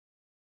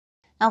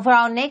Now for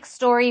our next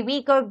story,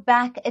 we go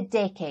back a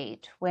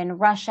decade when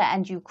Russia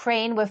and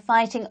Ukraine were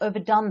fighting over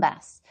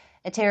Donbas,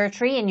 a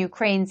territory in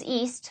Ukraine's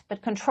east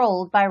but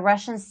controlled by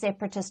Russian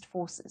separatist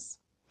forces.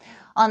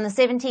 On the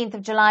 17th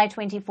of July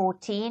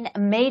 2014, a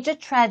major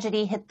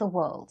tragedy hit the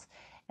world.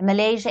 A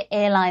Malaysia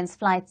Airlines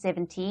Flight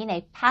 17,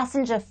 a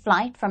passenger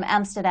flight from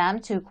Amsterdam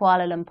to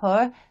Kuala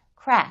Lumpur,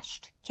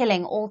 crashed,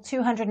 killing all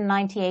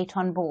 298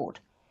 on board.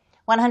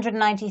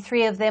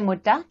 193 of them were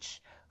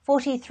Dutch,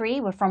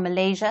 43 were from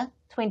Malaysia,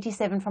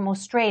 27 from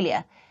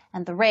Australia,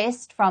 and the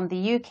rest from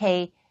the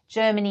UK,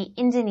 Germany,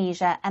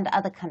 Indonesia, and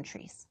other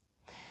countries.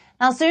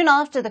 Now, soon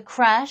after the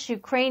crash,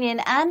 Ukrainian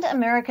and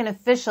American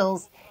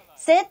officials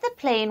said the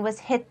plane was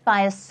hit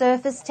by a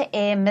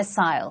surface-to-air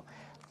missile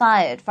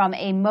fired from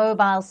a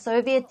mobile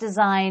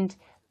Soviet-designed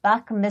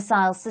Buk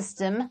missile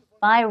system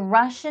by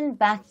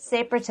Russian-backed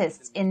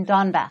separatists in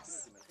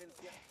Donbas.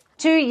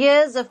 2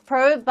 years of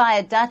probe by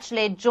a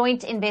Dutch-led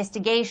joint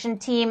investigation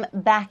team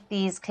backed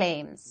these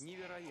claims.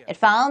 It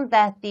found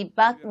that the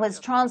Buk was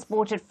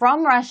transported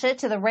from Russia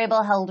to the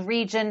rebel-held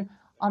region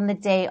on the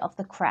day of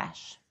the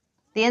crash.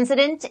 The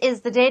incident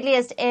is the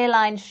deadliest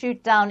airline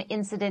shoot-down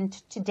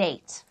incident to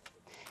date.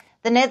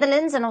 The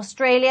Netherlands and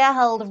Australia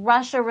held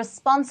Russia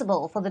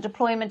responsible for the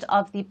deployment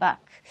of the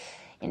Buk.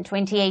 In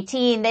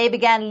 2018, they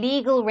began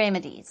legal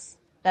remedies,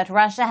 but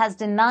Russia has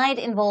denied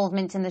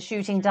involvement in the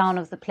shooting down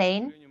of the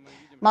plane.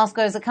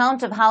 Moscow's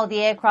account of how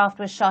the aircraft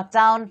was shot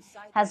down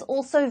has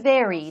also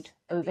varied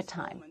over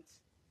time.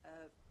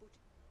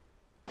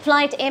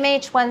 Flight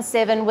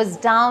MH17 was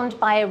downed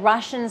by a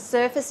Russian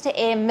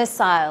surface-to-air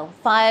missile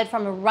fired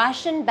from a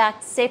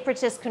Russian-backed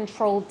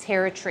separatist-controlled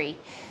territory.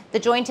 The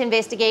joint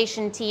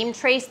investigation team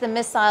traced the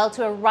missile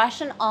to a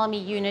Russian army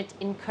unit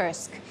in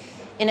Kursk.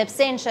 In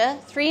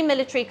absentia, 3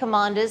 military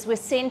commanders were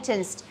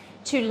sentenced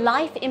to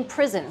life in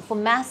prison for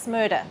mass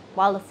murder,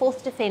 while the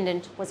 4th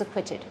defendant was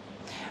acquitted.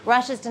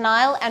 Russia's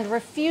denial and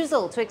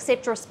refusal to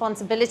accept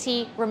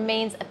responsibility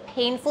remains a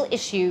painful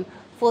issue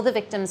for the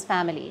victims'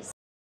 families.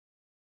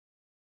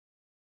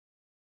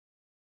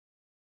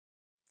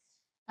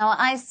 Now,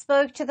 I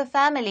spoke to the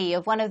family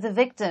of one of the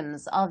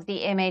victims of the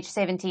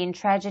MH17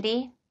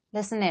 tragedy.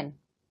 Listen in.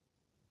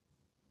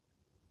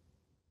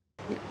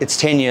 It's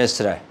 10 years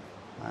today.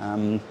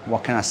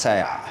 What can I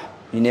say?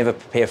 You never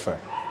prepare for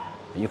it.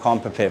 You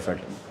can't prepare for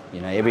it.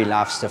 You know, every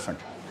life's different.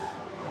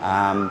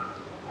 And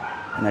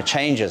it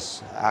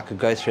changes. I could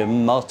go through a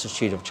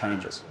multitude of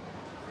changes.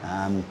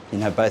 You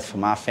know, both for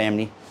my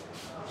family,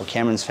 for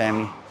Cameron's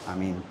family. I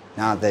mean,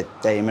 now that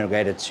they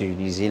immigrated to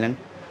New Zealand,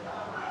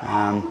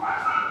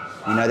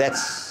 you know,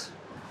 there's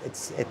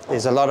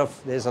a lot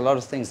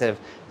of things that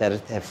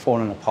have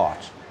fallen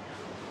apart.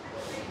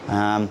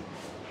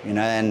 You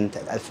know, and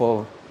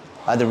for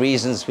other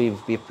reasons,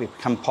 we've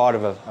become part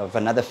of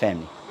another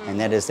family, and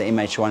that is the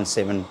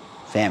MH17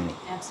 family.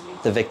 Absolutely.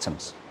 The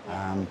victims.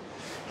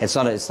 It's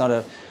not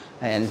a,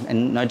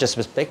 and no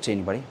disrespect to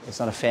anybody, it's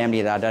not a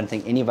family that I don't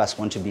think any of us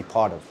want to be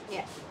part of.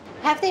 Yeah.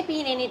 Have there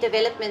been any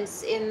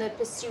developments in the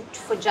pursuit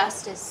for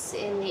justice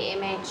in the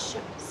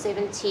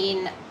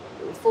MH17,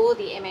 for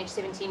the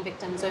MH17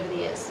 victims over the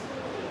years?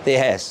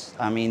 There has.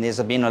 I mean, there's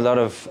been a lot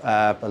of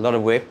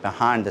work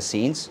behind the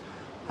scenes,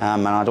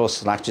 and I'd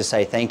also like to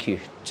say thank you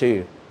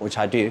too, which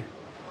I do.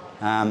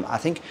 I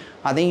think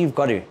you've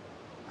got to.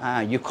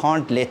 You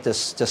can't let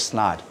this just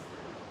slide.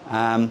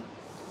 And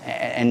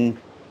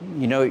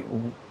you know,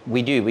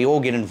 we all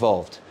get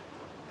involved,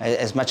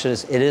 as much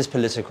as it is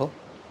political.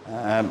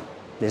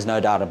 There's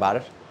no doubt about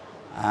it.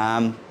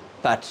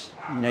 But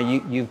you know,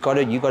 you've got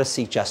to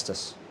seek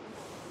justice,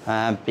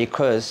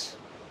 because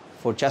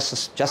for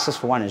justice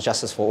for one is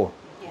justice for all.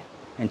 Yeah.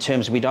 In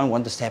terms, we don't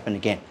want this to happen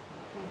again,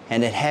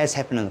 and it has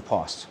happened in the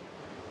past.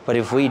 But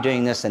if we're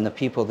doing this, and the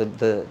people,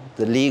 the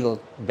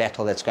legal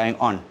battle that's going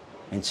on,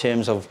 in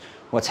terms of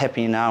what's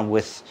happening now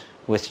with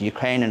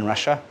Ukraine and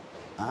Russia,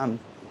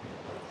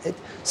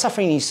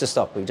 suffering needs to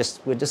stop. We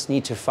just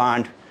need to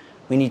find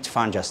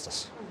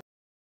justice.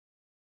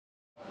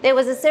 There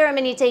was a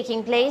ceremony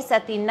taking place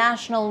at the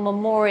National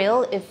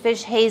Memorial of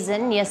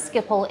Fishhazen near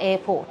Schiphol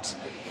Airport.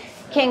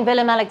 King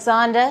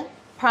Willem-Alexander,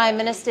 Prime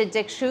Minister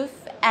Dick Schoof,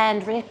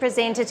 and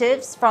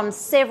representatives from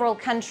several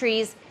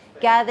countries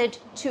gathered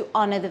to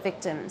honor the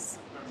victims.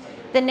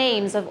 The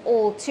names of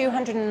all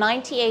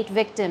 298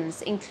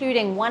 victims,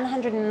 including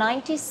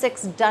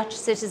 196 Dutch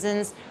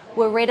citizens,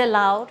 were read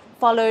aloud,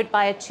 followed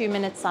by a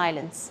 2-minute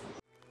silence.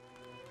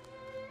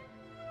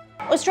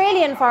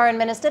 Australian Foreign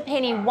Minister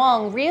Penny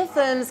Wong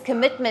reaffirms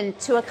commitment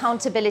to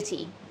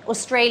accountability.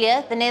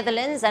 Australia, the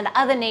Netherlands, and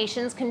other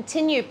nations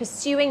continue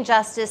pursuing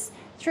justice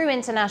through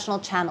international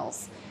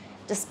channels.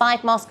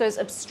 Despite Moscow's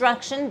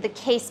obstruction, the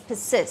case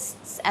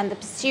persists, and the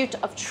pursuit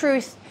of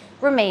truth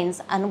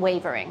remains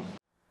unwavering.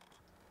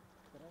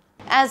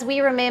 As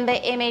we remember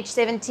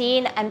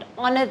MH17 and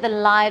honor the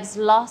lives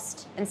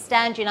lost and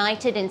stand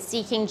united in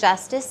seeking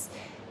justice,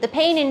 the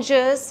pain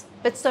endures,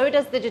 but so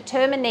does the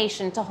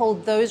determination to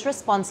hold those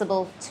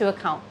responsible to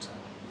account.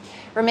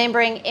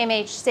 Remembering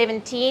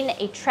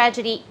MH17, a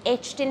tragedy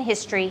etched in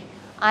history,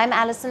 I'm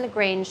Alyson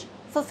Grange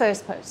for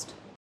Firstpost.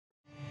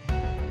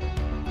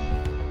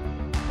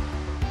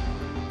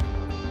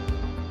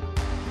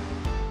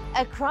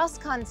 Across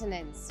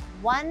continents,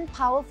 one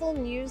powerful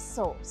news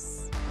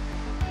source.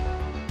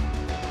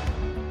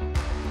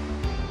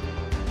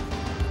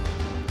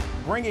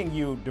 Bringing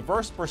you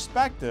diverse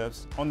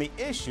perspectives on the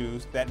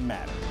issues that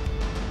matter.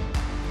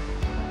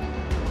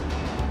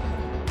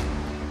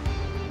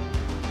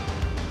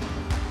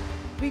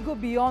 We go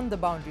beyond the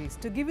boundaries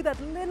to give you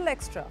that little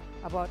extra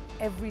about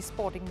every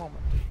sporting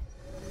moment.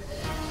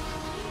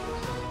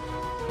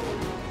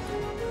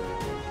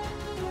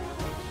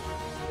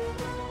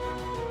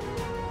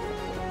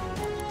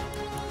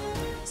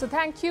 So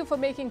thank you for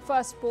making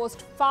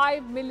Firstpost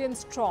 5 million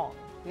strong.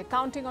 We're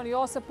counting on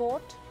your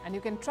support, and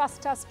you can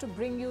trust us to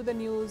bring you the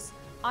news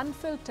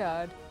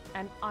unfiltered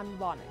and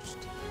unvarnished.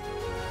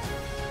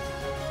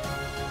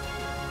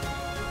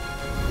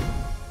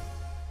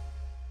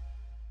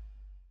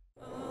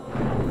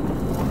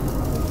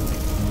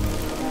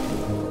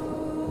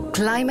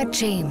 Climate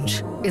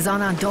change is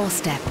on our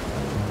doorstep.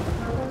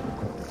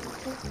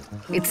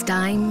 It's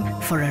time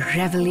for a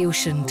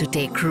revolution to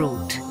take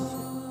root.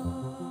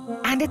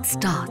 And it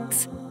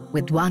starts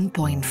with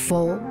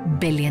 1.4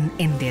 billion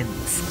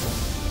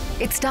Indians.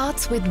 It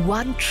starts with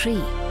one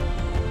tree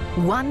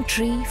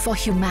for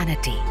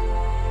humanity,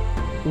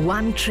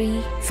 one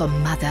tree for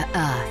Mother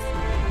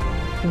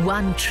Earth,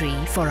 one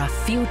tree for our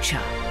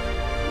future.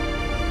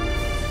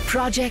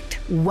 Project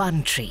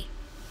One Tree,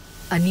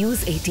 a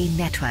News 18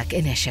 network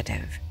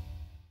initiative.